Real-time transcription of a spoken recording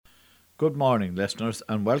Good morning, listeners,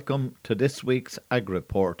 and welcome to this week's Ag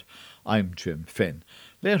Report. I'm Jim Finn.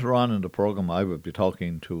 Later on in the programme, I will be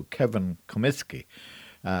talking to Kevin Comiskey,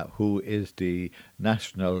 who is the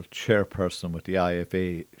National Chairperson with the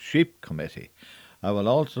IFA Sheep Committee. I will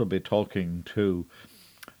also be talking to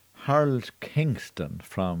Harold Kingston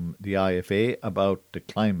from the IFA about the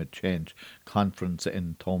climate change conference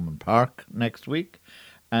in Thomond Park next week.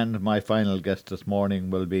 And my final guest this morning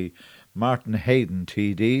will be Martin Hayden,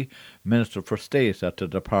 TD, Minister for State at the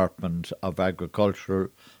Department of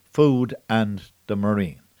Agriculture, Food and the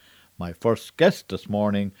Marine. My first guest this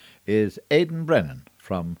morning is Aidan Brennan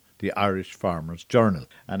from the Irish Farmers Journal.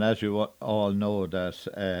 And as you all know,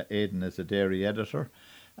 that Aidan is a dairy editor,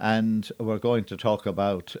 and we're going to talk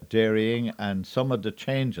about dairying and some of the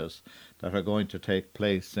changes that are going to take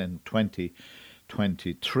place in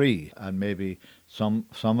 2023, and maybe some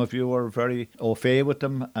of you are very au fait with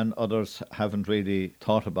them and others haven't really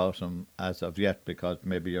thought about them as of yet because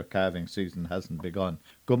maybe your calving season hasn't begun.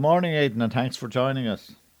 Good morning, Aidan, and thanks for joining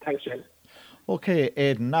us. Thanks, Jim. Okay,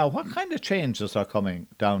 Aidan, now what kind of changes are coming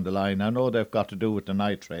down the line? I know they've got to do with the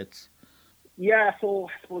nitrates. Yeah, so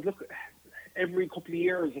I suppose, look, every couple of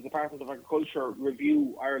years the Department of Agriculture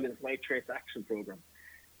review Ireland's Nitrates Action Programme.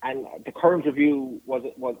 And the current review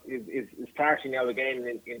is starting now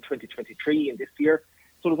again in 2023 in this year.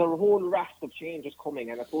 So there's a whole raft of changes coming.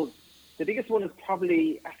 And I suppose the biggest one is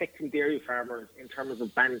probably affecting dairy farmers in terms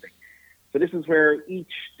of banding. So this is where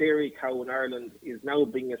each dairy cow in Ireland is now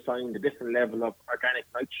being assigned a different level of organic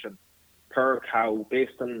nitrogen per cow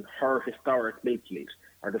based on her historic milk yield,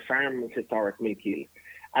 or the farm's historic milk yield.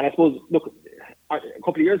 And I suppose, look, a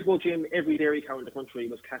couple of years ago, Jim, every dairy cow in the country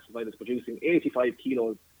was classified as producing 85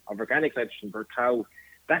 kilos of organic nitrogen per cow.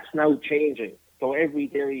 That's now changing. So every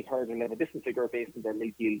dairy herd will have a different figure based on their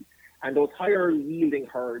milk yield. And those higher yielding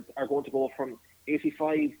herds are going to go from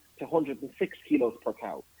 85 to 106 kilos per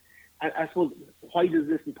cow. And I suppose, why is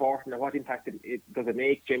this important and what impact does it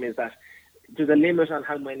make, Jim, is that there's a limit on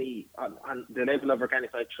how many, on the level of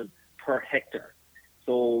organic nitrogen per hectare.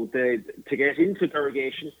 So to get into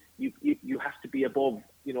derogation, you have to be above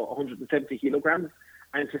 170 kilograms,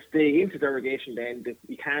 and to stay into derogation, then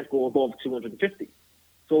you can't go above 250.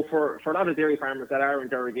 So for a lot of dairy farmers that are in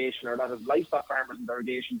derogation, or a lot of livestock farmers in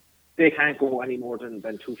derogation, they can't go any more than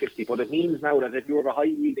 250. But it means now that if you have a high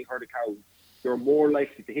yielding herd of cows, you're more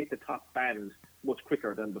likely to hit the top band much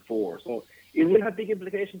quicker than before. So it will have big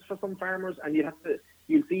implications for some farmers, and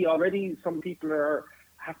you'll see already some people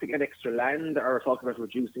have to get extra land, or talk about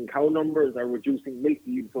reducing cow numbers or reducing milk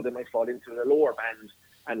yield, so they might fall into the lower band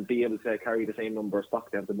and be able to carry the same number of stock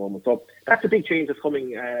at the moment. So that's a big change that's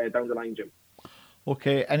coming down the line, Jim.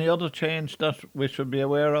 Okay, any other change that we should be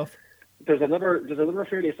aware of? There's another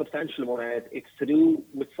fairly substantial one. It's to do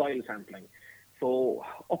with soil sampling. So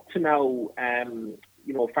up to now,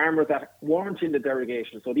 farmers that weren't in the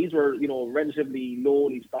derogation, so these were, relatively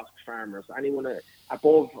lowly stocked farmers, anyone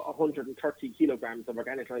above 130 kilograms of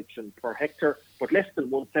organic nitrogen per hectare, but less than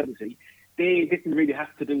 170, they didn't really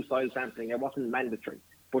have to do soil sampling. It wasn't mandatory.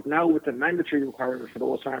 But now with the mandatory requirement for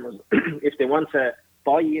those farmers, if they want to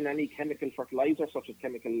buy in any chemical fertilizer, such as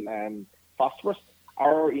chemical phosphorus,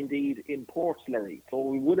 or indeed import slurry. So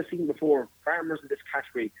we would have seen before, farmers in this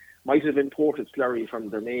category might have imported slurry from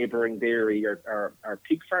their neighbouring dairy or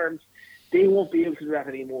pig farms. They won't be able to do that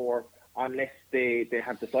anymore unless they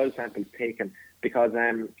have the soil samples taken, because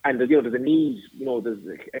there's a need,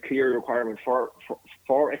 there's a clear requirement for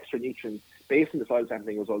extra nutrients based on the soil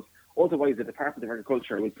sampling results. Otherwise, the Department of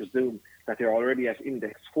Agriculture will presume that they're already at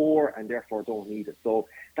Index 4 and therefore don't need it. So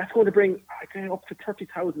that's going to bring up to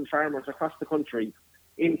 30,000 farmers across the country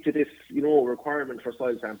into this, requirement for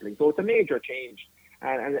soil sampling. So it's a major change.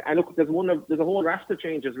 And look, there's a whole raft of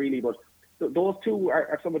changes really, but those two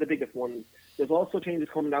are some of the biggest ones. There's also changes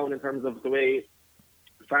coming down in terms of the way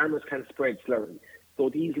farmers can spread slurry. So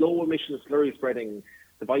these low emission slurry spreading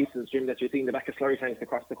devices, Jim, that you see in the back of slurry tanks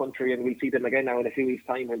across the country, and we'll see them again now in a few weeks'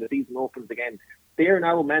 time when the season opens again, they're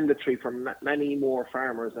now mandatory for many more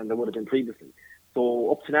farmers than they would have been previously.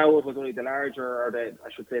 So up to now, it was only the larger, or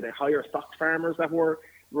the higher stocked farmers that were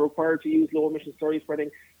required to use low emission slurry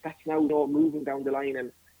spreading. That's now moving down the line,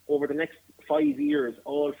 and over the next 5 years,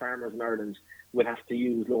 all farmers in Ireland will have to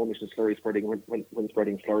use low emission slurry spreading when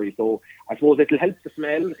spreading slurry. So I suppose it'll help the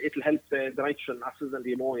smell, it'll help the nitrogen losses and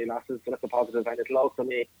the ammonia losses, so that's a positive, and it'll also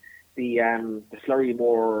make the slurry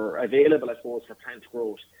more available, I suppose, for plant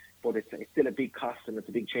growth. But it's still a big cost, and it's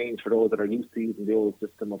a big change for those that are used to using the old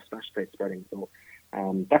system of splash plate spreading. So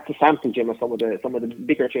that's a sample, Jim, of some of the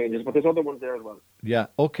bigger changes, but there's other ones there as well. Yeah,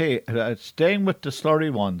 okay. Staying with the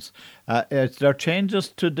slurry ones, is there changes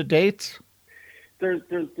to the dates?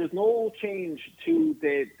 there's no change to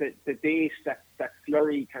the date that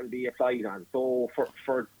slurry can be applied on. So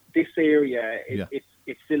for this area,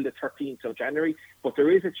 it's still the 13th of January, but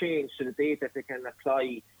there is a change to the date that they can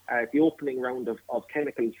apply the opening round of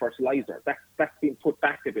chemical fertiliser. That's been put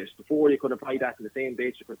back a bit. Before you could apply that in the same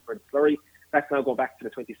date you could for the slurry. That's now going back to the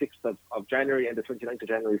 26th of January and the 29th of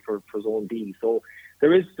January for Zone B. So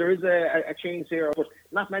there is a change there, but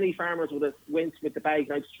not many farmers would have went with the bag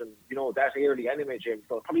nitrogen, that early anyway, Jim.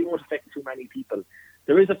 So it probably won't affect too many people.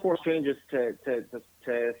 There is, of course, changes to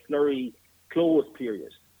slurry close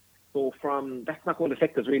period. So that's not going to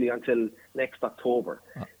affect us really until next October.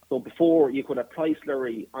 So before you could apply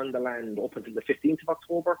slurry on the land up until the 15th of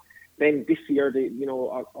October. Then this year,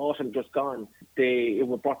 autumn just gone, it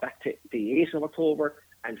was brought back to the 8th of October.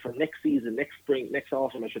 And for next season, next spring, next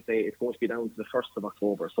autumn, I should say, it's going to be down to the 1st of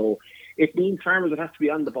October. So it means farmers would have to be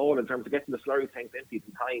on the ball in terms of getting the slurry tanks emptied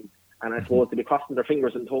in time. And I suppose they'll be crossing their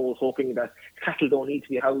fingers and toes, hoping that cattle don't need to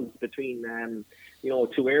be housed between,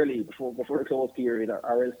 too early before the close period,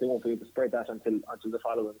 or else they won't be able to spread that until the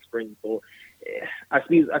following spring. So I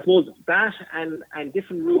suppose that and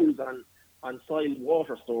different rules on soil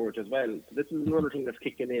water storage as well. So this is another thing that's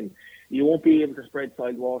kicking in. You won't be able to spread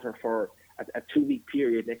soil water for a 2-week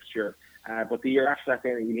period next year, but the year after that,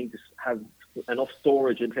 then you need to have enough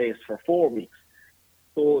storage in place for 4 weeks.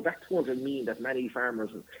 So that's going to mean that many farmers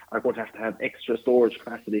are going to have extra storage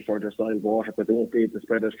capacity for their soil water, but they won't be able to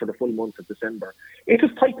spread it for the full month of December. It's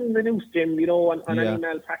just tightening the noose, Jim, on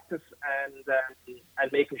animal practice and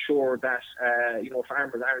making sure that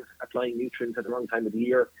farmers aren't applying nutrients at the wrong time of the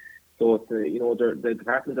year. So it's, the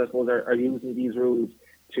department, I suppose, are using these rules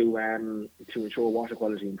to ensure water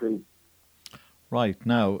quality improves. Right.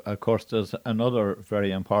 Now, of course, there's another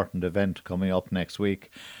very important event coming up next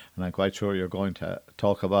week, and I'm quite sure you're going to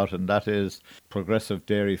talk about it, and that is Progressive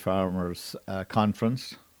Dairy Farmers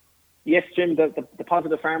Conference. Yes, Jim, the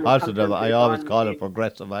Positive Farmers Conference. I always call it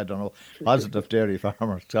Progressive, I don't know. Positive Dairy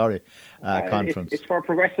Farmers, Conference. It's for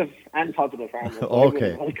progressive and positive farmers.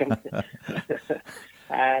 Okay.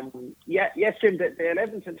 Yes, Jim, the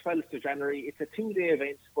 11th and 12th of January, it's a 2-day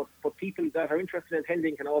event, but people that are interested in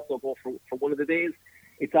attending can also go for one of the days.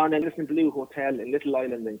 It's on Ellison Blue Hotel in Little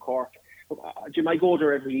Island in Cork. Jim, I go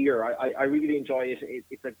there every year. I really enjoy it.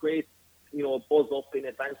 It's a great, buzz up in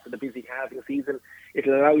advance of the busy calving season.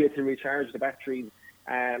 It'll allow you to recharge the batteries.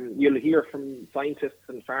 You'll hear from scientists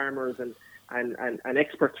and farmers and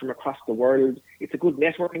experts from across the world. It's a good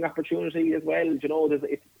networking opportunity as well.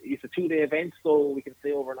 It's a 2-day event, so we can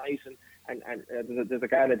stay overnight and there's a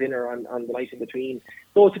gala dinner on the night in between.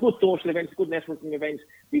 So it's a good social event, it's a good networking event.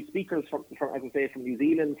 We have speakers from as I say, from New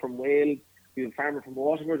Zealand, from Wales. We have a farmer from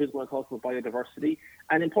Waterford who's going to talk about biodiversity.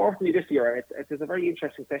 And importantly this year, there's a very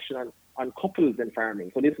interesting session on couples in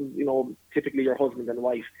farming. So this is, typically your husband and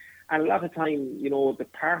wife. And a lot of time, the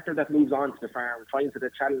partner that moves on to the farm finds it a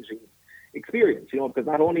challenging experience, because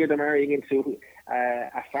not only are they marrying into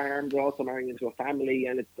a farm, they're also marrying into a family,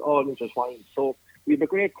 and it's all intertwined. So we have a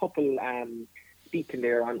great couple speaking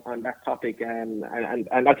there on that topic, and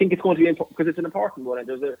I think it's going to be because it's an important one, and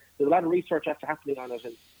there's a lot of research after happening on it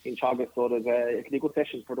in Teagasc, so it'll be a good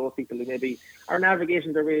session for those people who maybe are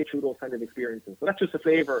navigating their way through those kind of experiences. So that's just a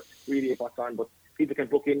flavour really of what's on, but people can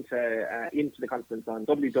book into the conference on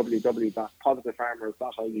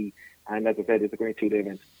www.positivefarmers.ie, and as I said, it's a great 2-day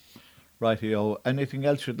event. Rightio. Anything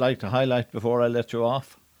else you'd like to highlight before I let you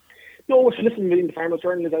off? No, listen, the Farmers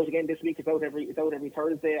Journal is out again this week. It's out every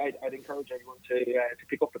Thursday. I'd encourage everyone to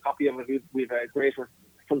pick up a copy of it. We've a great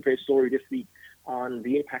front page story this week on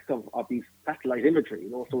the impact of these satellite imagery.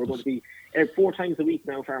 So we're going to be 4 times a week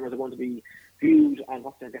now. Farmers are going to be viewed on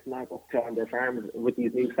what they're getting up to on their farms with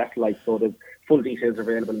these new satellites. So the full details are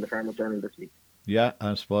available in the Farmers Journal this week. Yeah,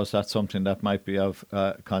 I suppose that's something that might be of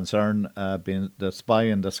concern, being the spy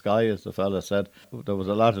in the sky, as the fella said. There was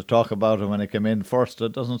a lot of talk about it when it came in first. There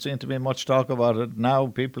doesn't seem to be much talk about it now.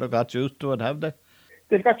 People have got used to it, have they?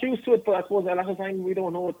 They've got used to it, but I suppose a lot of time we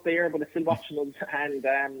don't know it's there, but it's still watching us. And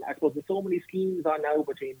I suppose there's so many schemes on now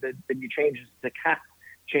between the new changes to the CAP,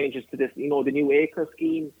 changes to this, the new acre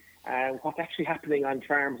scheme. What's actually happening on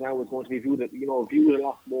farms now is going to be viewed a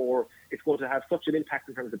lot more. It's going to have such an impact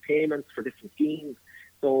in terms of payments for different schemes.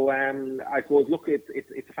 So I suppose, look,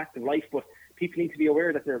 it's a fact of life, but people need to be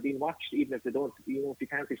aware that they're being watched, even if they don't, if you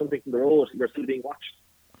can't see something from the road, they're still being watched.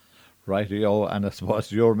 Rightio, and I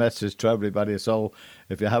suppose your message to everybody. So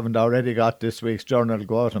if you haven't already got this week's journal,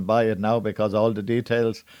 go out and buy it now, because all the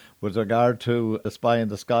details with regard to the spy in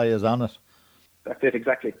the sky is on it. That's it,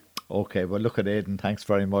 exactly. Okay, well, look at Aidan. Thanks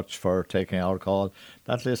very much for taking our call.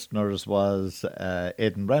 That listeners was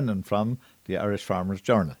Aidan Brennan from the Irish Farmers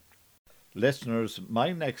Journal. Listeners,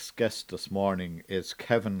 my next guest this morning is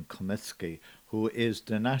Kevin Comiskey, who is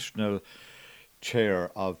the National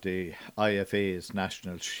Chair of the IFA's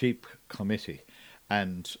National Sheep Committee.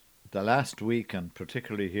 And the last week, and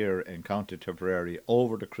particularly here in County Tipperary,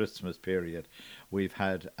 over the Christmas period, we've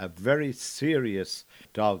had a very serious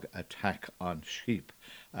dog attack on sheep.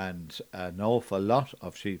 And an awful lot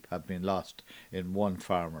of sheep have been lost in one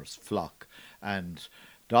farmer's flock. And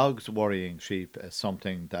dogs worrying sheep is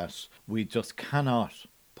something that we just cannot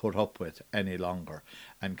put up with any longer.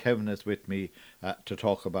 And Kevin is with me to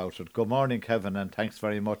talk about it. Good morning, Kevin, and thanks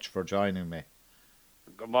very much for joining me.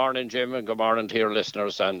 Good morning, Jim, and good morning to your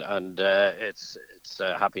listeners, and it's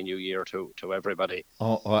a happy New Year to everybody.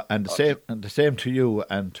 And the same to you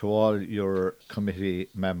and to all your committee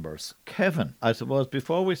members. Kevin, I suppose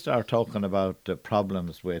before we start talking about the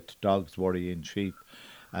problems with dogs worrying sheep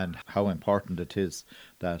and how important it is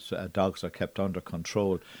that dogs are kept under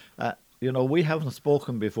control, we haven't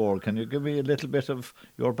spoken before. Can you give me a little bit of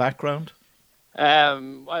your background?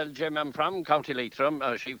 Well, Jim, I'm from County Leitrim,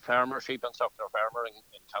 a sheep farmer, sheep and suckler farmer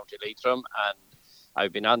in County Leitrim, and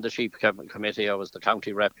I've been on the sheep committee. I was the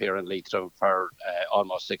county rep here in Leitrim for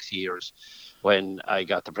almost 6 years when I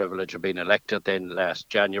got the privilege of being elected. Then last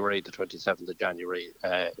January, the 27th of January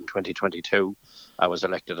in 2022, I was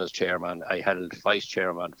elected as chairman. I held vice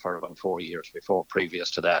chairman for about 4 years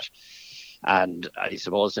previous to that. And I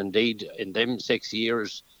suppose indeed in them 6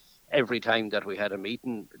 years, every time that we had a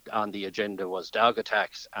meeting on the agenda was dog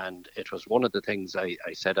attacks, and it was one of the things I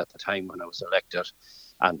said at the time when I was elected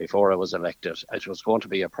and before I was elected, it was going to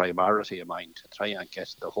be a priority of mine to try and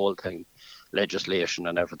get the whole thing, legislation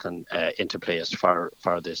and everything into place for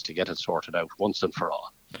this, to get it sorted out once and for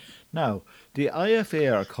all. Now, the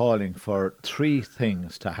IFA are calling for 3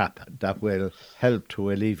 things to happen that will help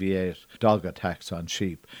to alleviate dog attacks on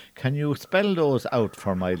sheep. Can you spell those out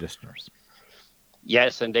for my listeners?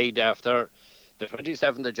 Yes, indeed. After the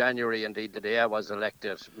 27th of January, indeed, the day I was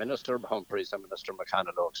elected, Minister Humphreys and Minister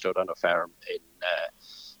McConnell stood on a farm in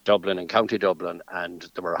Dublin, in County Dublin, and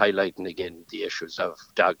they were highlighting again the issues of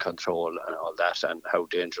dog control and all that, and how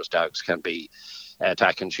dangerous dogs can be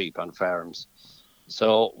attacking sheep on farms.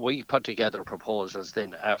 So we put together proposals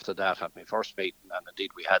then after that at my first meeting, and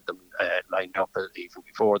indeed we had them lined up even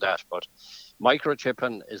before that. But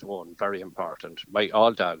microchipping is one, very important.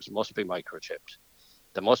 All dogs must be microchipped.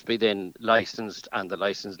 They must be then licensed, and the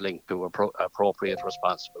license linked to appropriate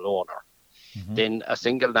responsible owner. Mm-hmm. Then a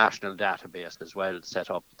single national database as well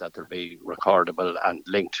set up that will be recordable and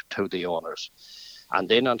linked to the owners. And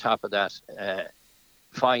then on top of that,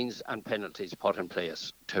 fines and penalties put in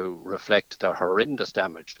place to reflect the horrendous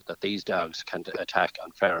damage that these dogs can attack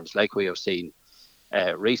on farms, like we have seen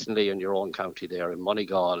recently in your own county there in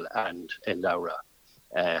Moneygall and in Laura.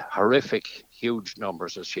 Horrific, huge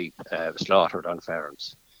numbers of sheep slaughtered on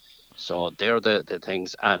farms. So they're the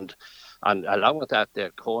things. And along with that,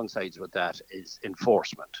 that coincides with that is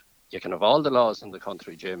enforcement. You can have all the laws in the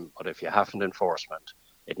country, Jim, but if you haven't enforcement,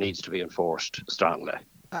 it needs to be enforced strongly.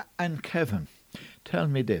 And Kevin, tell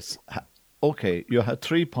me this. Okay, you had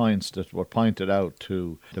 3 points that were pointed out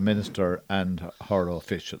to the Minister and her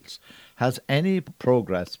officials. Has any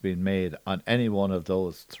progress been made on any one of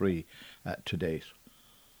those 3 to date?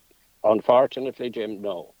 Unfortunately, Jim,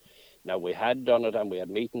 no. Now, we had done it and we had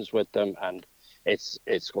meetings with them, and it's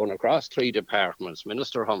going across 3 departments,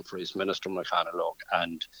 Minister Humphreys, Minister McConnell,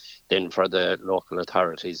 and then for the local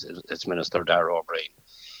authorities, it's Minister Darragh O'Brien.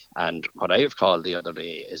 And what I have called the other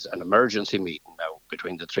day is an emergency meeting now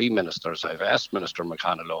between the 3 ministers. I've asked Minister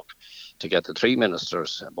McConnell to get the 3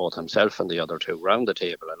 ministers, both himself and the other 2, round the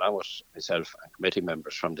table, along with myself and committee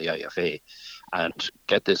members from the IFA, and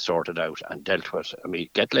get this sorted out and dealt with. I mean,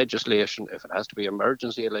 get legislation, if it has to be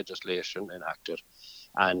emergency legislation, enacted,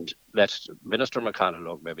 and let Minister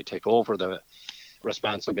McConnell maybe take over the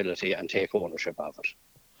responsibility and take ownership of it.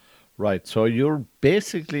 Right, so you're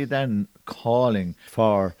basically then calling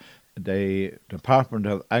for the Department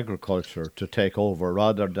of Agriculture to take over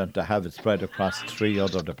rather than to have it spread across 3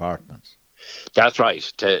 other departments. That's right,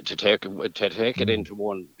 to take it into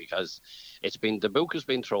one, because the book has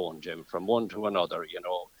been thrown, Jim, from one to another,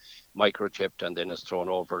 microchipped, and then it's thrown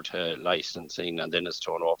over to licensing, and then it's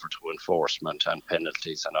thrown over to enforcement and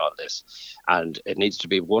penalties and all this. And it needs to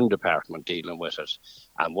be one department dealing with it,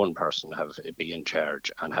 and one person be in charge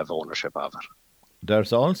and have ownership of it.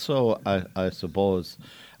 There's also, I suppose,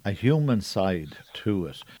 a human side to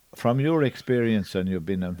it. From your experience, and you've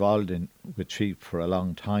been involved with sheep for a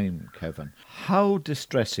long time, Kevin, how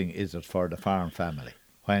distressing is it for the farm family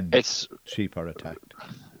when sheep are attacked?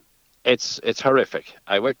 It's horrific.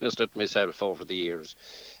 I witnessed it myself over the years.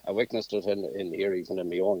 I witnessed it in here, even in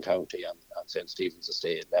my own county, on St. Stephen's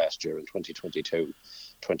Estate last year in 2022.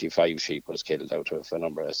 25 sheep was killed out of a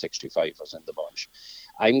number of 65 was in the bunch.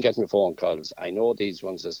 I'm getting phone calls. I know these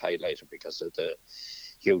ones is highlighted because of the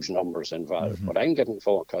huge numbers involved, but I'm getting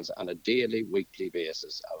phone calls on a daily, weekly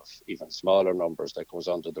basis of even smaller numbers that goes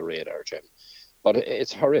under the radar, Jim. But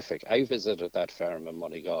it's horrific. I visited that farm in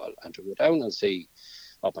Moneygall, and to go down and see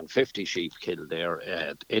up on 50 sheep killed there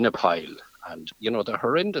in a pile. And, they're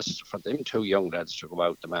horrendous for them two young lads to go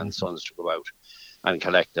out, the man's sons to go out and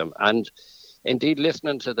collect them. And indeed,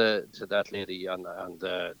 listening to that lady on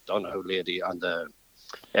the Donoghue lady on the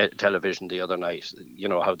television the other night,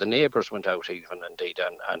 how the neighbours went out even indeed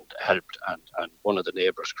and helped, and one of the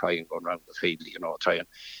neighbours crying going around the field, trying.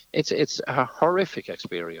 It's a horrific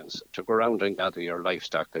experience to go around and gather your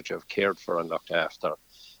livestock that you've cared for and looked after,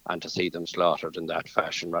 and to see them slaughtered in that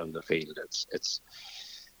fashion around the field. It's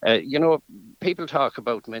people talk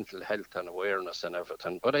about mental health and awareness and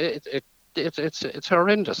everything, but it's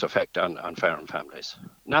horrendous effect on farm families.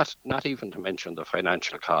 Not even to mention the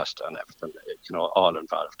financial cost and everything, all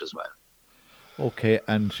involved as well. Okay,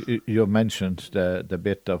 and you mentioned the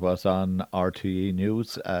bit that was on RTE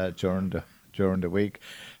News during the week.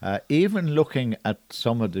 Even looking at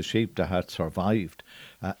some of the sheep that had survived,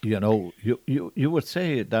 you would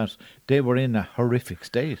say that they were in a horrific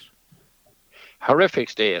state. Horrific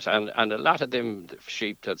state, and a lot of them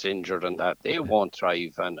sheep that's injured and that they won't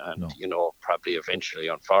thrive, and no. Probably eventually,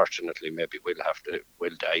 unfortunately, maybe will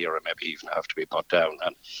die, or maybe even have to be put down.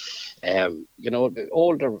 And the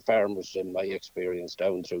older farmers, in my experience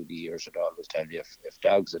down through the years, would always tell you if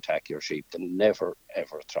dogs attack your sheep, they never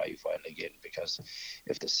ever thrive well again, because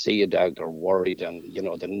if they see a dog, they're worried, and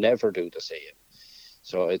they never do the same.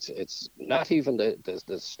 So it's not even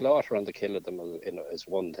the slaughter and the kill of them is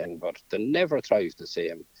one thing, but they never thrive the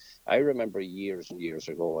same. I remember years and years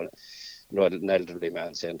ago, an elderly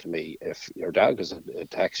man saying to me, if your dog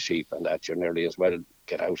attacks sheep and that, you're nearly as well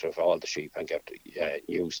get out of all the sheep and get a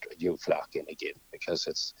new flock in again,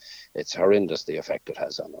 because it's horrendous the effect it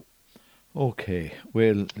has on them. Okay,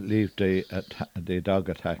 we'll leave the dog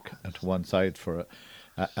attack at one side for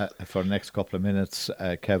the next couple of minutes,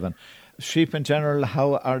 Kevin. Sheep in general,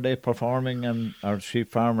 how are they performing, and are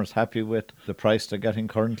sheep farmers happy with the price they're getting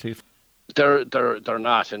currently? They're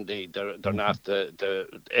not indeed. They're not. The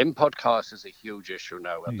input cost is a huge issue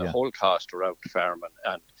now, and the whole cost around farming,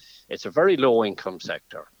 and it's a very low income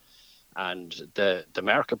sector, and the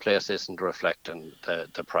marketplace isn't reflecting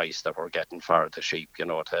the price that we're getting for the sheep.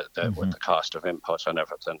 With the cost of input and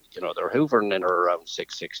everything. They're hoovering in or around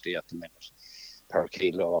 $6.60 at the minute per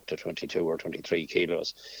kilo, up to 22 or 23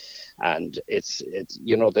 kilos. And it's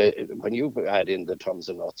when you add in the tons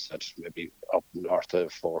of nuts, that's maybe up north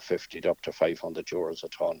of 450 up to 500 euros a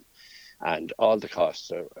ton, and all the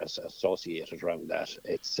costs are associated around that.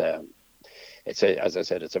 As I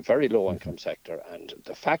said, it's a very low income sector, and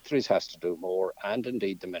the factories has to do more, and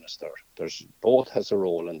indeed the minister. Both has a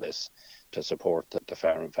role in this to support the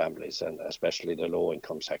farming families, and especially the low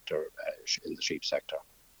income sector in the sheep sector.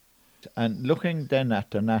 And looking then at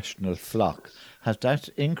the national flock, has that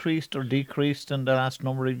increased or decreased in the last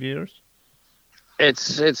number of years?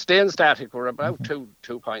 It's staying static. We're about 2.6,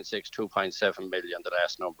 2.7 million the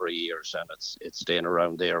last number of years, and it's staying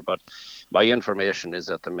around there. But my information is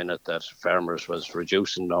at the minute that farmers was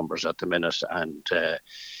reducing numbers at the minute, and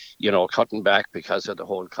cutting back because of the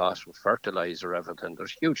whole cost of fertilizer, everything.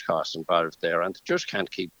 There's huge costs involved there, and just can't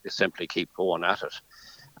simply keep going at it.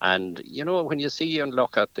 And, when you see and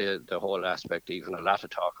look at the whole aspect, even a lot of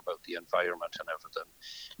talk about the environment and everything,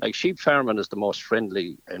 like sheep farming is the most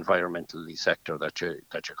friendly environmentally sector that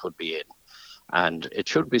you could be in. And it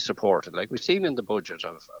should be supported. Like we've seen in the budget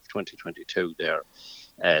of 2022 there,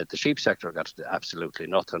 the sheep sector got absolutely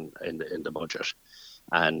nothing in the budget.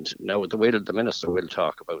 And now the minister will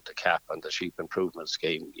talk about the cap and the sheep improvement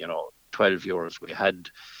scheme, 12 euros. We had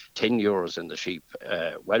 10 euros in the sheep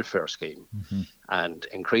welfare scheme, and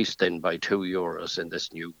increased then by 2 euros in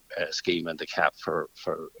this new scheme and the cap for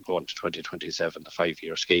going to 2027, the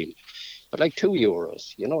 5-year scheme. But like 2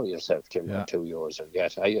 euros, yourself, Jim, 2 euros are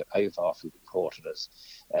get. I've often been quoted as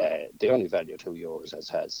the only value 2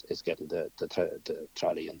 euros has is getting the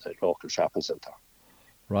trolley in the local shopping centre.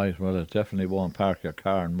 Right, well, it definitely won't park your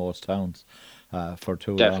car in most towns for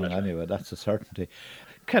too long anyway, that's a certainty.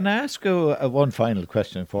 Can I ask you one final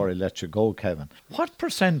question before I let you go, Kevin? What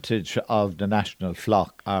percentage of the national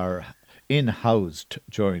flock are in-housed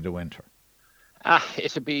during the winter?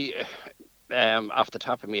 It'd be, off the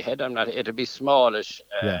top of my head, it'd be smallish.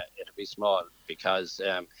 It'd be small because,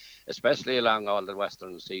 especially along all the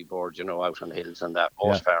western seaboard, out on hills and that,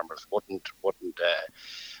 most farmers wouldn't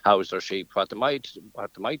house their sheep. What they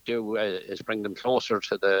might do is bring them closer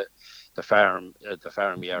to the farm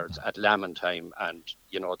yards at lambing time, and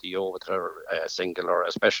the ewe with her single, or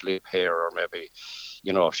especially a pair, or maybe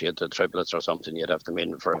if she had the triplets or something, you'd have them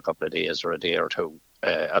in for a couple of days or a day or two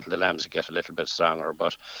until the lambs get a little bit stronger.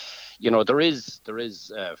 But there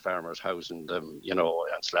is farmers housing them,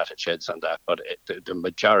 and slatted sheds and that, but the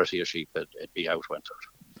majority of sheep it'd be outwintered.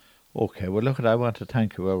 Okay, well, look, I want to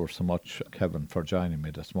thank you ever so much, Kevin, for joining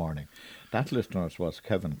me this morning. That, listeners, was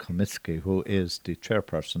Kevin Comiskey, who is the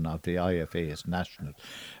chairperson of the IFA's National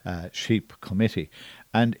Sheep Committee.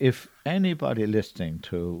 And if anybody listening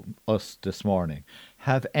to us this morning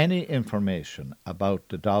have any information about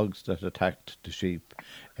the dogs that attacked the sheep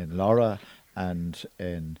in Laura and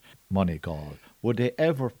in Moneygall, would they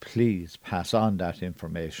ever please pass on that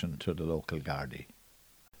information to the local Gardaí?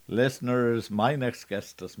 Listeners, my next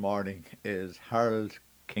guest this morning is Harold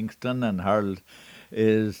Kingston, and Harold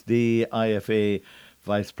is the IFA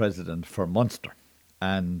Vice President for Munster.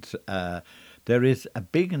 And there is a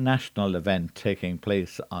big national event taking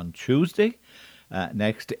place on Tuesday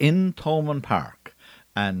next in Thomond Park.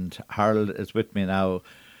 And Harold is with me now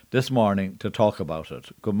this morning to talk about it.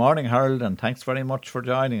 Good morning, Harold, and thanks very much for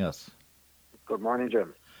joining us. Good morning,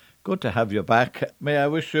 Jim. Good to have you back. May I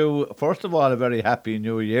wish you, first of all, a very happy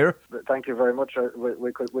New Year. Thank you very much.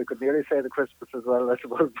 We could nearly say the Christmas as well, I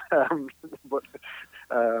suppose. But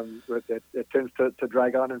it tends to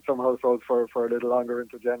drag on in some households for a little longer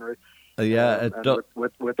into January.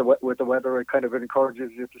 With the weather, it kind of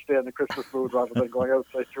encourages you to stay in the Christmas mood rather than going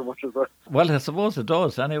outside too much as well. Well, I suppose it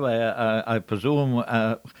does. Anyway, I presume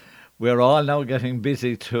we're all now getting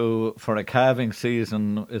busy for a calving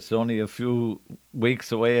season. It's only a few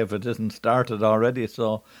weeks away if it isn't started already.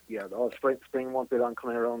 So yeah, spring won't be long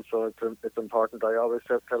coming around. So it's important. I always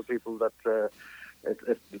tell people that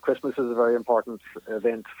Christmas is a very important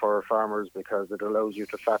event for farmers because it allows you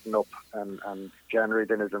to fatten up, and January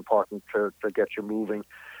then is important to get you moving.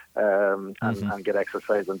 And get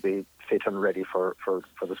exercise and be fit and ready for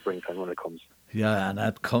the springtime when it comes. Yeah, and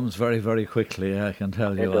that comes very, very quickly, I can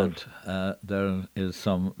tell you. And there is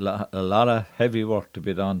a lot of heavy work to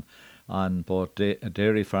be done on both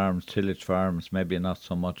dairy farms, tillage farms, maybe not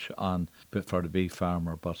so much for the beef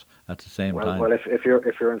farmer, but at the same time. Well, if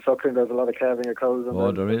you're in suckling, there's a lot of calving of cows, and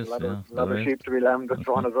there's a lot of sheep to be lambed and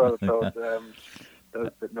so on as well. So.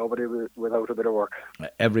 Nobody without a bit of work.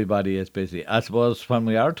 Everybody is busy. I suppose when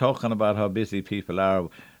we are talking about how busy people are,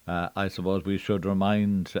 I suppose we should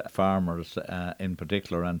remind farmers in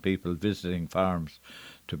particular and people visiting farms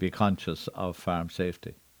to be conscious of farm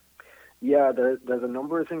safety. Yeah, there's a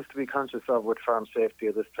number of things to be conscious of with farm safety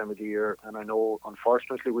at this time of the year, and I know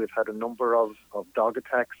unfortunately we've had a number of dog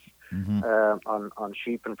attacks on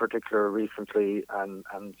sheep in particular recently, and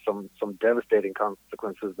some devastating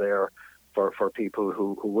consequences there for people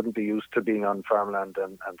who wouldn't be used to being on farmland,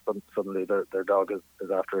 and suddenly their dog is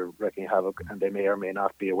after wreaking havoc, and they may or may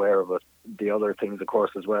not be aware of it. The other things, of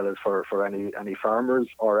course, as well, is for any farmers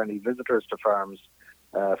or any visitors to farms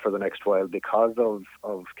for the next while, because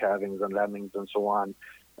of calvings and lambings and so on.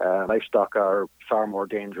 Livestock are far more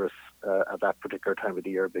dangerous at that particular time of the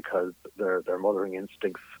year because their mothering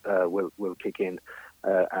instincts will kick in,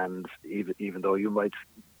 and even though you might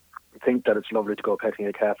think that it's lovely to go petting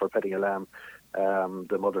a calf or petting a lamb,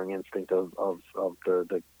 the mothering instinct of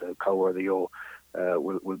the cow or the ewe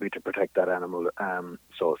will be to protect that animal.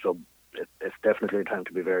 So it's definitely a time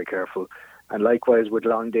to be very careful. And likewise with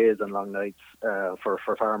long days and long nights, for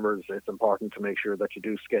farmers, it's important to make sure that you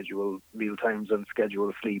do schedule meal times and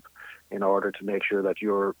schedule sleep in order to make sure that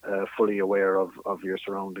you're fully aware of your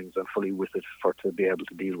surroundings and fully with it to be able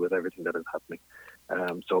to deal with everything that is happening.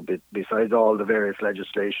 So besides all the various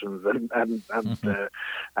legislations and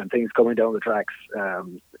things coming down the tracks,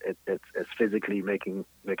 it's physically making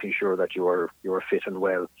sure that you are fit and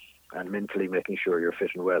well, and mentally making sure you're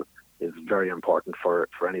fit and well is very important for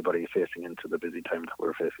anybody facing into the busy time that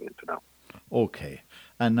we're facing into now. Okay.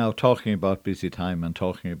 And now talking about busy time and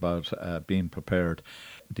talking about being prepared,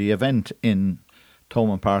 the event in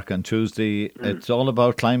Thomond Park on Tuesday, it's all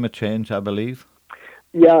about climate change, I believe.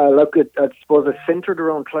 Yeah, look, I suppose it's centred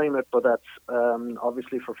around climate, but that's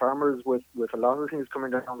obviously for farmers with a lot of things coming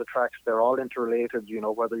down the tracks, they're all interrelated. You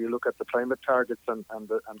know, whether you look at the climate targets and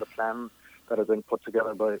the plan that has been put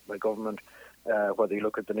together by government, whether you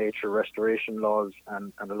look at the nature restoration laws,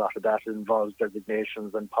 and a lot of that involves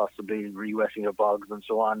designations and possibly re-wetting of bogs and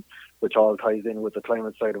so on, which all ties in with the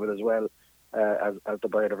climate side of it as well as the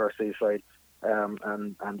biodiversity side.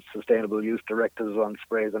 and sustainable use directives on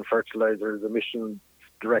sprays and fertilizers, emission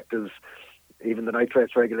directives, even the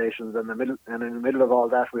nitrates regulations, and in the middle of all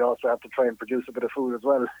that, we also have to try and produce a bit of food as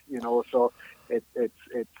well. So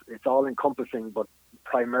it's all encompassing, but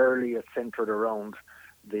primarily it's centred around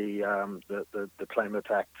the Climate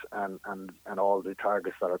Act and all the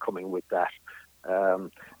targets that are coming with that.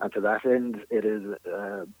 And to that end, it is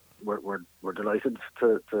we're delighted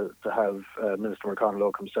to have Minister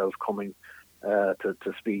McConalogue himself coming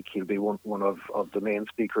to speak. He'll be one of the main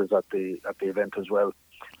speakers at the event as well.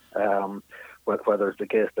 Whether it's the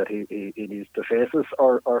case that he needs to face us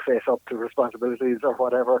or face up to responsibilities or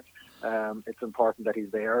whatever, it's important that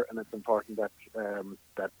he's there, and it's important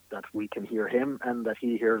that we can hear him and that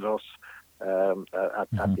he hears us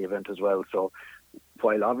at the event as well. So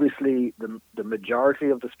while obviously the majority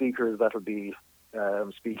of the speakers that will be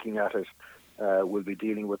speaking at it will be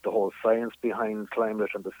dealing with the whole science behind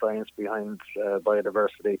climate and the science behind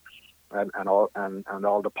biodiversity, and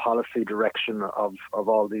all the policy direction of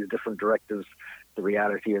all these different directives, the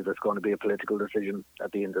reality is it's going to be a political decision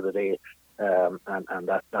at the end of the day, and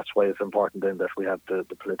that's why it's important then that we have the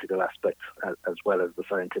political aspects as well as the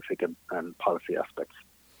scientific and policy aspects.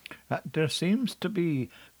 There seems to be,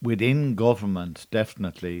 within government,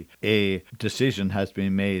 definitely a decision has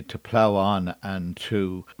been made to plough on and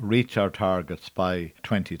to reach our targets by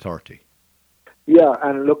 2030. Yeah,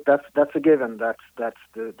 and look, that's a given. That's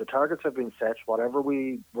the targets have been set. Whatever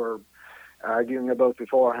we were arguing about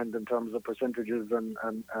beforehand in terms of percentages and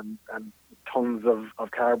tons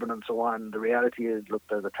of carbon and so on, the reality is, look,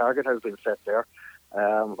 the target has been set there.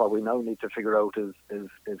 What we now need to figure out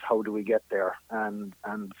is how do we get there, and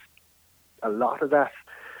a lot of that,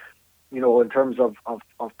 in terms of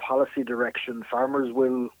policy direction, farmers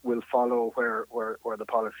will follow where the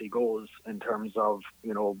policy goes in terms of,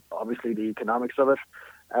 obviously the economics of it,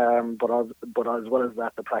 but as well as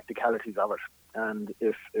that, the practicalities of it. And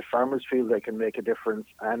if farmers feel they can make a difference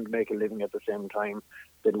and make a living at the same time,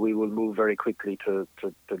 then we will move very quickly to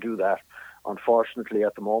do that. Unfortunately,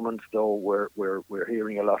 at the moment, though, we're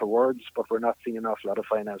hearing a lot of words, but we're not seeing an awful lot of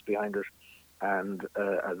finance behind it. And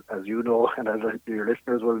as you know, and as your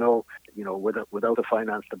listeners will know, without the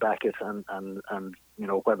finance to back it, and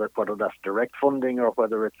whether that's direct funding or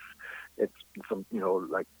whether it's some,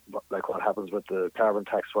 like what happens with the carbon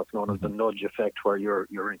tax, what's known as the nudge effect, where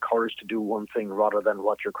you're encouraged to do one thing rather than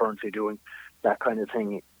what you're currently doing, that kind of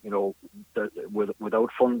thing. Without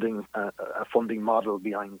funding, a funding model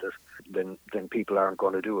behind it, then people aren't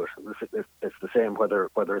going to do it. It's the same whether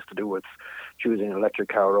it's to do with choosing an electric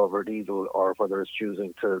car over diesel, or whether it's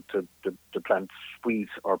choosing to plant wheat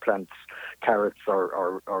or plant carrots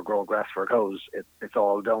or grow grass for cows. It's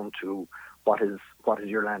all down to what is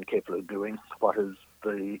your land capable of doing, what is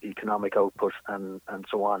the economic output, and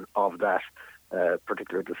so on of that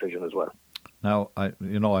particular decision as well. Now, I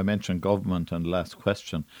mentioned government in the last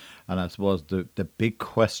question, and I suppose the big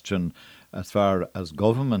question as far as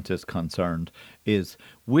government is concerned is,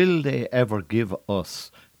 will they ever give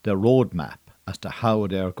us the roadmap as to how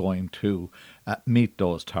they're going to meet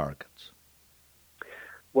those targets?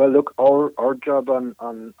 Well, look, our job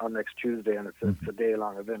on next Tuesday, and it's a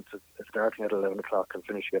day-long event. It's starting at 11 o'clock and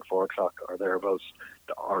finishing at 4 o'clock or thereabouts.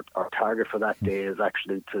 Our target for that day is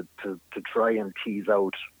actually to try and tease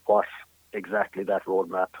out what exactly that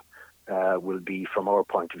roadmap will be from our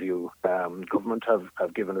point of view. Government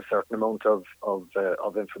have given a certain amount of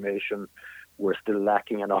information. We're still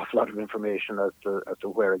lacking an awful lot of information as to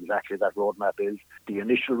where exactly that roadmap is. The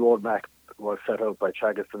initial roadmap was set out by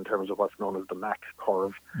Teagasc in terms of what's known as the MAC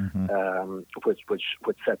curve,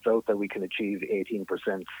 which sets out that we can achieve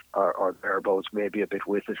 18% or thereabouts, maybe a bit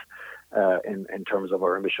with it, in terms of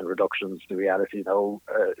our emission reductions. The reality now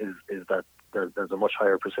is that there's a much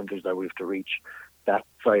higher percentage that we have to reach. That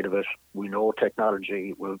side of it, we know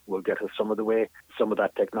technology will get us some of the way. Some of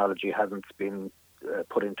that technology hasn't been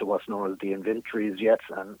put into what's known as the inventories yet,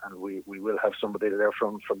 and we will have somebody there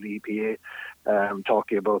from the EPA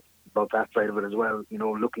talking about that side of it as well.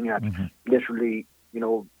 Looking at literally,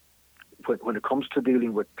 when it comes to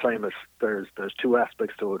dealing with climate, there's two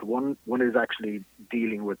aspects to it. One is actually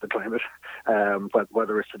dealing with the climate, but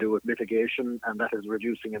whether it's to do with mitigation, and that is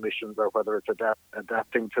reducing emissions, or whether it's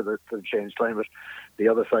adapting to the changed climate. The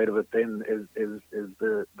other side of it then is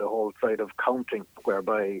the whole side of counting,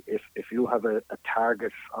 whereby if you have a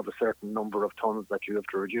target of a certain number of tons that you have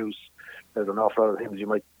to reduce, there's an awful lot of things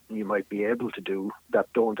you might be able to do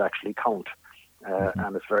that don't actually count.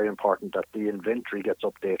 and it's very important that the inventory gets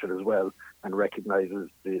updated as well and recognises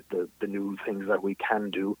the new things that we can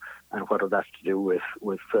do, and whether that's to do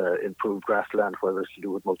with improved grassland, whether it's to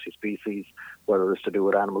do with multi-species, whether it's to do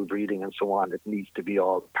with animal breeding and so on. It needs to be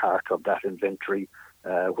all part of that inventory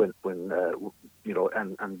when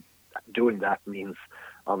and doing that means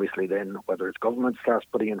obviously then whether it's government starts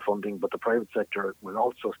putting in funding, but the private sector will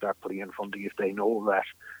also start putting in funding if they know that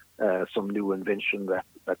some new invention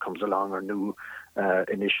that comes along, or new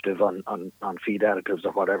initiative on feed additives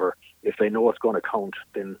or whatever, if they know it's going to count,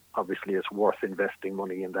 then obviously it's worth investing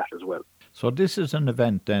money in that as well. So this is an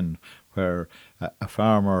event then where a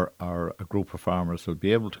farmer or a group of farmers will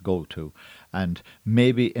be able to go to and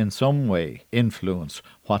maybe in some way influence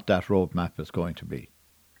what that roadmap is going to be.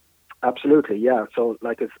 Absolutely, yeah. So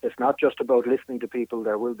it's not just about listening to people.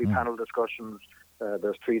 There will be panel discussions.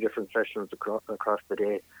 There's 3 different sessions across the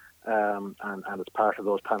day. And as part of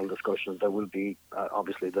those panel discussions, there will be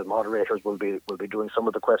obviously the moderators will be doing some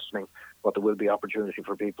of the questioning, but there will be opportunity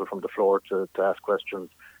for people from the floor to ask questions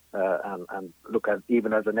and look at,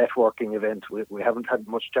 even as a networking event. We haven't had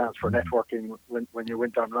much chance for networking when you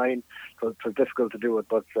went online, so it was difficult to do it.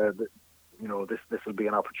 But this will be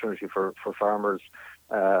an opportunity for farmers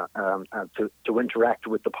to interact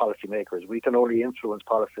with the policymakers. We can only influence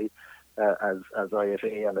policy as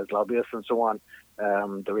IFA and as lobbyists and so on.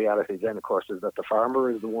 The reality then, of course, is that the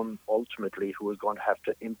farmer is the one ultimately who is going to have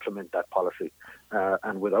to implement that policy.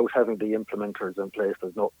 And without having the implementers in place,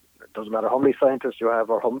 it doesn't matter how many scientists you have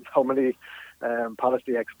or how many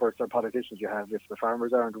policy experts or politicians you have. If the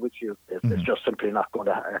farmers aren't with you, it's just simply not going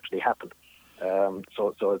to actually happen.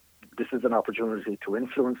 So this is an opportunity to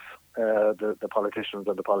influence the politicians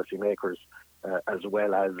and the policymakers, as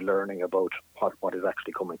well as learning about what is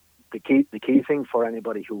actually coming. The key thing for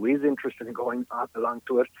anybody who is interested in going along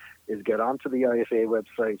to it is get onto the IFA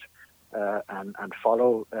website and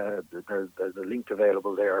follow. There's a link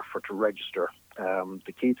available there to register.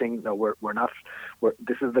 The key thing,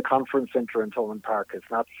 this is the conference centre in Thomond Park. It's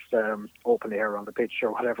not open air on the pitch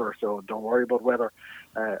or whatever, so don't worry about weather.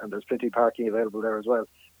 And there's plenty of parking available there as well.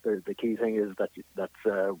 The key thing is that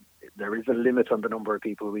there is a limit on the number of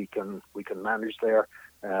people we can manage there.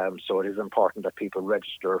 So it is important that people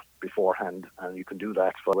register beforehand, and you can do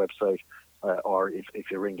that for the website, or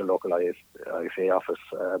if you ring the local IFA office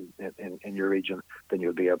in your region, then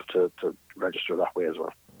you'll be able to register that way as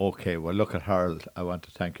well. Okay, well, look at Harold. I want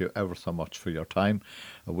to thank you ever so much for your time.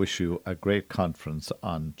 I wish you a great conference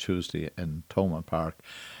on Tuesday in Thomond Park,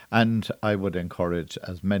 and I would encourage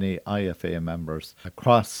as many IFA members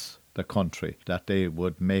across the country that they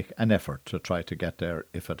would make an effort to try to get there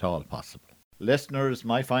if at all possible. Listeners,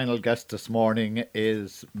 my final guest this morning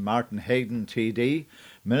is Martin Hayden TD,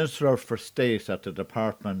 Minister for State at the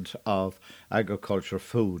Department of Agriculture,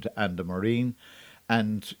 Food and the Marine.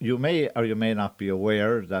 And you may or you may not be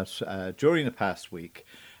aware that during the past week,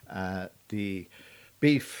 the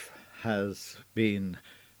beef has been,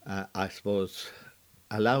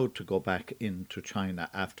 allowed to go back into China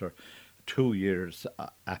after 2 years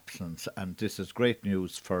absence, and this is great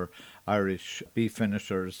news for Irish beef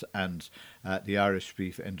finishers and the Irish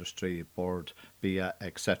Beef Industry Board, BIA,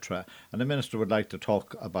 etc. And the Minister would like to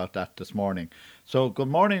talk about that this morning. So good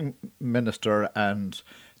morning, Minister, and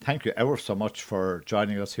thank you ever so much for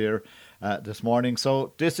joining us here this morning.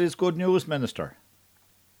 So this is good news, Minister.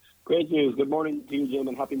 Great news. Good morning to you, Jim,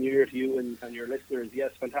 and Happy New Year to you and your listeners.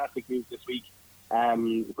 Yes, fantastic news this week.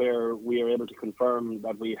 Where we are able to confirm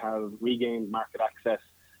that we have regained market access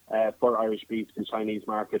for Irish beef to the Chinese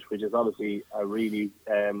market, which is obviously a really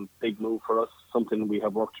big move for us, something we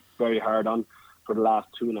have worked very hard on for the last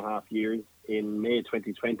 2.5 years. In May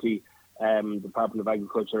 2020, the Department of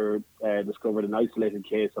Agriculture discovered an isolated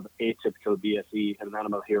case of atypical BSE in an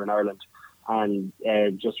animal here in Ireland. And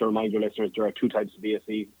just to remind your listeners, there are 2 types of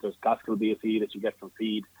BSE. There's classical BSE that you get from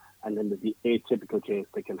feed, and then there's the atypical case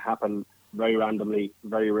that can happen very randomly,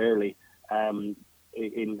 very rarely,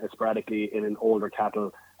 sporadically in an older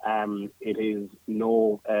cattle. It is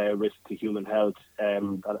no risk to human health.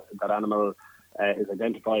 That animal is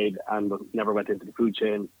identified and never went into the food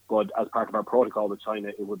chain. But as part of our protocol with China,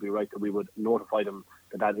 it would be right that we would notify them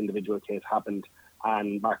that individual case happened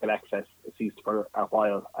and market access ceased for a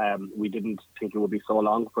while. We didn't think it would be so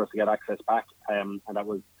long for us to get access back, and that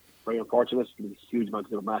was very unfortunate. There was a huge amount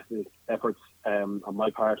of diplomatic efforts on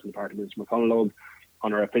my part and the part of Mr. McConalogue,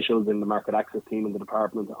 on our officials in the market access team in the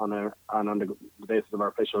department, on the basis of our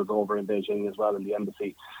officials over in Beijing as well in the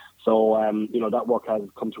embassy. So, that work has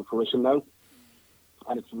come to fruition now.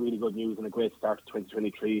 And it's really good news and a great start to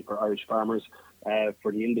 2023 for Irish farmers,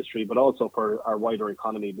 for the industry, but also for our wider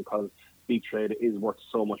economy, because beef trade is worth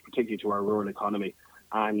so much, particularly to our rural economy.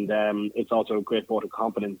 And it's also a great vote of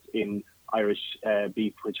confidence in Irish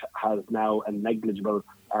beef, which has now a negligible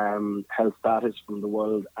health status from the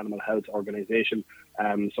World Animal Health Organization.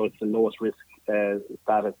 So it's the lowest risk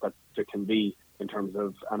status that there can be in terms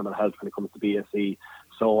of animal health when it comes to BSE.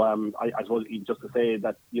 So I suppose just to say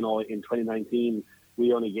that, in 2019,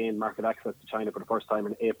 we only gained market access to China for the first time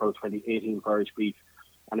in April 2018 for Irish beef.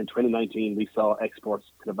 And in 2019, we saw exports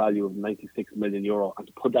to the value of €96 million. And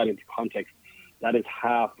to put that into context, that is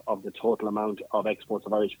half of the total amount of exports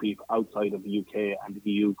of Irish beef outside of the UK and the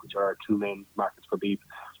EU, which are our two main markets for beef.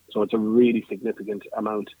 So it's a really significant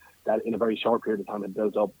amount that in a very short period of time had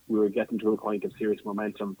built up. We were getting to a point of serious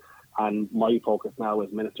momentum. And my focus now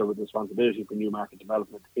as Minister with responsibility for new market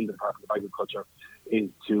development in the Department of Agriculture is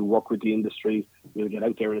to work with the industry. We'll get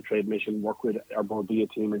out there in a trade mission, work with our Borbia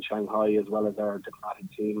team in Shanghai as well as our diplomatic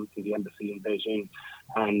team in the embassy in Beijing,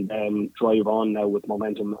 and drive on now with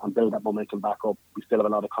momentum and build that momentum back up. We still have a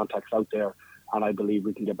lot of contacts out there, and I believe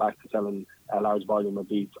we can get back to selling a large volume of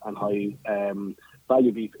beef and high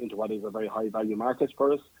value beef into what is a very high value market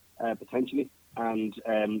for us, potentially. And,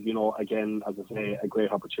 again, as I say, a great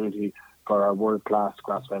opportunity for our world-class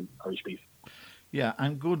grass-fed Irish beef. Yeah,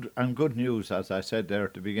 and good news, as I said there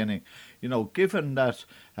at the beginning. Given that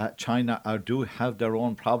China do have their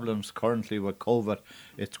own problems currently with COVID,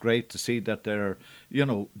 it's great to see that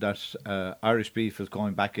that Irish beef is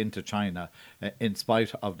going back into China in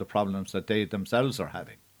spite of the problems that they themselves are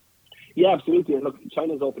having. Yeah, absolutely. And look,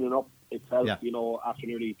 China's opening up itself, after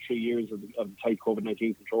nearly 3 years of tight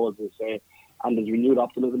COVID-19 controls, as I say, and there's renewed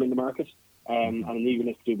optimism in the market. And an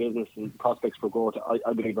eagerness to do business and prospects for growth,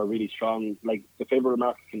 I believe, are really strong. Like the favourable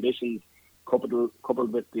market conditions,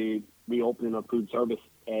 coupled with the reopening of food service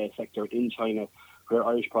sector in China, where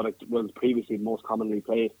Irish product was previously most commonly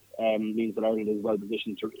placed, means that Ireland is well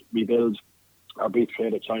positioned to rebuild our beef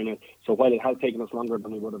trade at China. So while it has taken us longer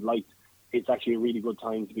than we would have liked, it's actually a really good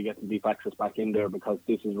time to be getting beef access back in there, because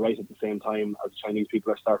this is right at the same time as Chinese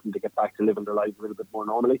people are starting to get back to living their lives a little bit more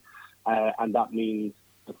normally. And that means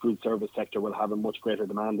the food service sector will have a much greater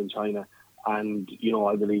demand in China. And,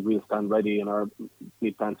 I believe we'll stand ready, and our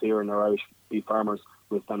meat plants here and our Irish beef farmers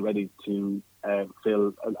will stand ready to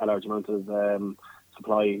fill a large amount of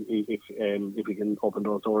supply if we can open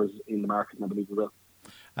those doors in the market, and I believe we will.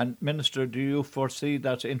 And Minister, do you foresee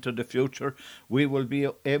that into the future we will be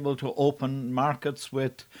able to open markets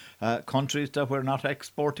with countries that we're not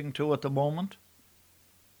exporting to at the moment?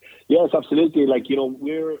 Yes, absolutely.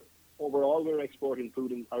 We're exporting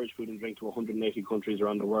Irish food and drink to 180 countries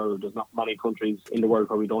around the world. There's not many countries in the world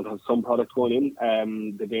where we don't have some product going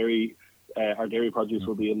in. Our dairy produce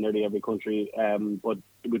will be in nearly every country. But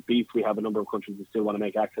with beef, we have a number of countries we still want to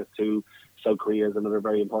make access to. South Korea is another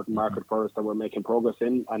very important market for us that we're making progress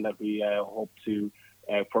in, and that we hope to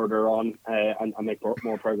further on and make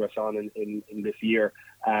more progress on in this year.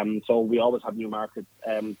 So we always have new markets,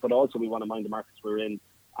 but also we want to mind the markets we're in.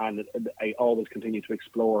 And I always continue to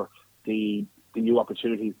explore the new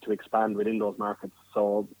opportunities to expand within those markets.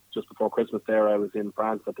 So just before Christmas there, I was in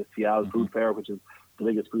France at the Cial Food Fair, which is the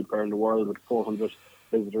biggest food fair in the world, with 400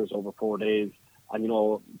 visitors over 4 days. And,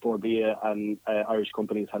 Borbia and Irish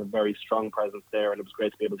companies had a very strong presence there, and it was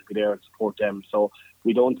great to be able to be there and support them. So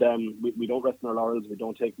we don't rest on our laurels. We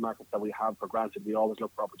don't take markets that we have for granted. We always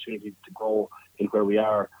look for opportunities to grow in where we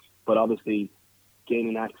are. But obviously,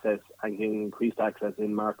 gaining access and gaining increased access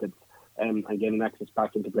in markets and gaining access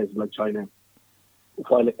back into places like China,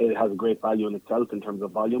 while it has a great value in itself in terms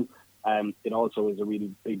of volume, it also is a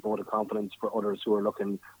really big vote of confidence for others who are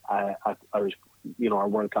looking at Irish, our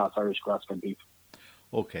world-class Irish grass-fed beef.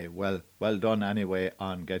 Okay, well done anyway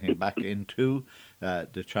on getting back into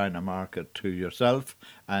the China market, to yourself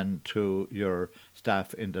and to your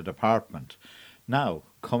staff in the department. Now,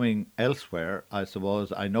 coming elsewhere, I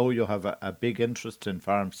suppose, I know you have a big interest in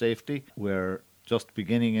farm safety. We're just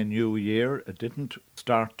beginning a new year. It didn't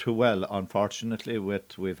start too well, unfortunately.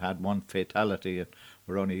 We've had one fatality, and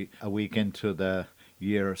we're only a week into the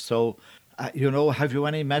year. So, have you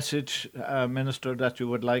any message, Minister, that you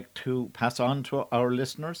would like to pass on to our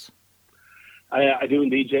listeners? I do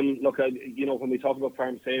indeed, Jim. Look, when we talk about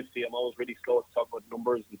farm safety, I'm always really slow to talk about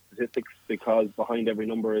numbers and statistics, because behind every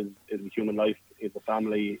number is a human life, is a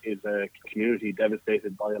family, is a community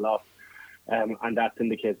devastated by a loss, and that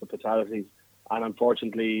indicates the fatalities. And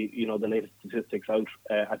unfortunately, the latest statistics out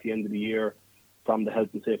at the end of the year from the Health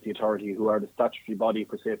and Safety Authority, who are the statutory body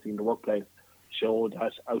for safety in the workplace, showed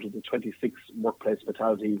that out of the 26 workplace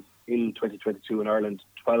fatalities in 2022 in Ireland,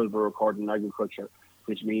 12 were recorded in agriculture,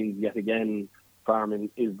 which means, yet again, farming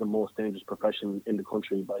is the most dangerous profession in the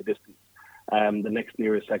country by distance. The next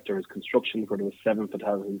nearest sector is construction, where there was 7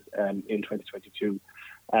 fatalities in 2022.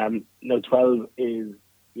 Now 12 is,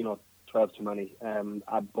 12 too many,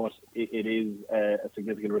 but it is a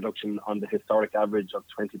significant reduction on the historic average of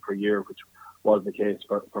 20 per year, which was the case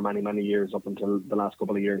for many, many years up until the last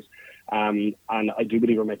couple of years. And I do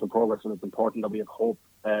believe we're making progress, and it's important that we have hope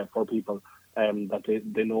for people, that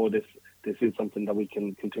they know this is something that we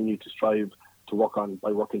can continue to strive to work on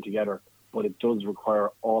by working together. But it does require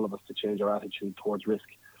all of us to change our attitude towards risk,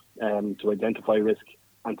 to identify risk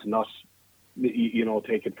and to not,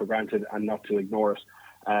 take it for granted and not to ignore it.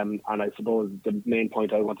 And I suppose the main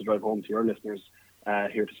point I want to drive home to your listeners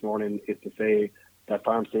here this morning is to say that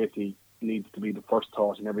farm safety needs to be the first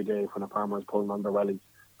thought in every day when a farmer is pulling on their wellies,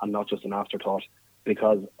 and not just an afterthought,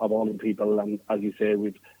 because of all the people. And as you say,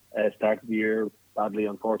 we've started the year badly,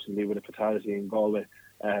 unfortunately, with a fatality in Galway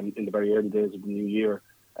in the very early days of the new year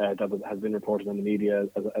that has been reported on the media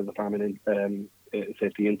as a farming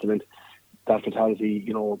safety incident. That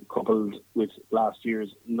fatality, coupled with last year's,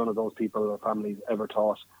 none of those people or families ever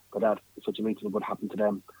thought that such an incident would happen to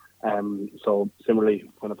them. So similarly,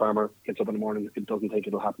 when a farmer gets up in the morning, it doesn't think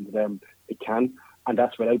it'll happen to them. It can, and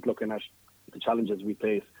that's without looking at the challenges we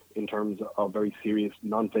face in terms of very serious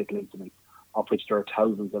non-fatal incidents, of which there are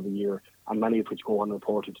thousands every year, and many of which go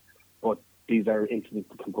unreported. But these are incidents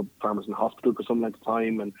that can put farmers in hospital for some length of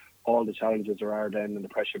time, and all the challenges there are then, and the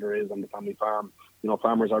pressure there is on the family farm.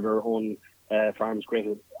 Farmers are their own farm's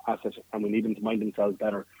greatest asset, and we need them to mind themselves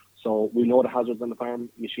better. So we know the hazards on the farm.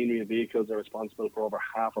 Machinery and vehicles are responsible for over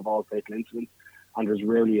half of all fatal incidents, and there's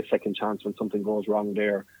rarely a second chance when something goes wrong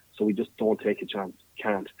there. So we just don't take a chance,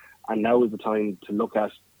 can't. And now is the time to look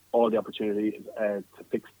at all the opportunities to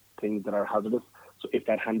fix things that are hazardous. So if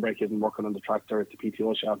that handbrake isn't working on the tractor, if the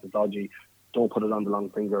PTO shaft is dodgy, don't put it on the long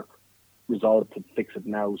finger. Resolve to fix it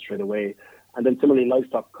now straight away. And then similarly,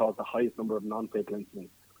 livestock cause the highest number of non-fatal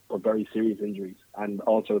incidents, but very serious injuries. And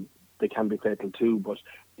also they can be fatal too, but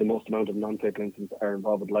the most amount of non-fatal incidents are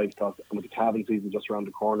involved with livestock. And with the calving season just around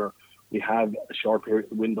the corner, we have a short period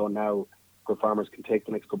window now where farmers can take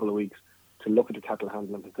the next couple of weeks to look at the cattle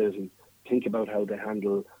handling facilities, think about how they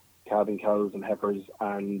handle calving cows and heifers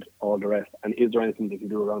and all the rest. And is there anything they can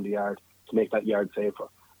do around the yard to make that yard safer?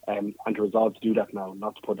 And to resolve to do that now,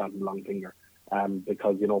 not to put that in the long finger.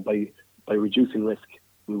 Because, by reducing risk,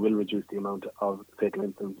 we will reduce the amount of fatal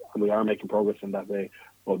incidents, and we are making progress in that way,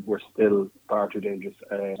 but we're still far too dangerous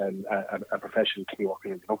a profession to be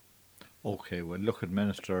working in, Okay, well, look,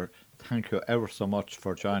 Minister, thank you ever so much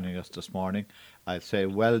for joining us this morning. I'd say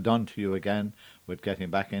well done to you again with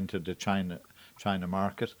getting back into the China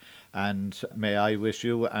market, and may I wish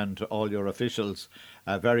you and all your officials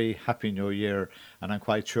a very happy new year, and I'm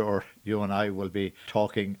quite sure you and I will be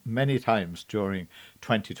talking many times during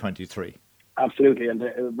 2023. Absolutely, and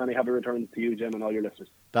many happy returns to you, Jim, and all your listeners.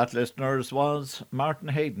 That, listeners, was Martin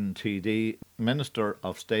Hayden, TD, Minister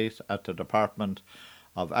of State at the Department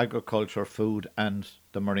of Agriculture, Food and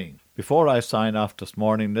the Marine. Before I sign off this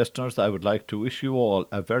morning, listeners, I would like to wish you all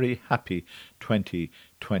a very happy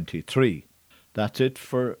 2023. That's it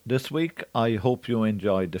for this week. I hope you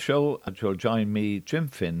enjoyed the show, and you'll join me, Jim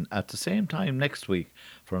Finn, at the same time next week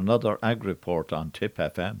for another Ag Report on Tip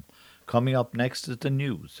FM. Coming up next is the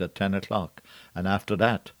news at 10 o'clock, and after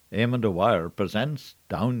that, Eamon Dwyer presents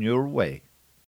Down Your Way.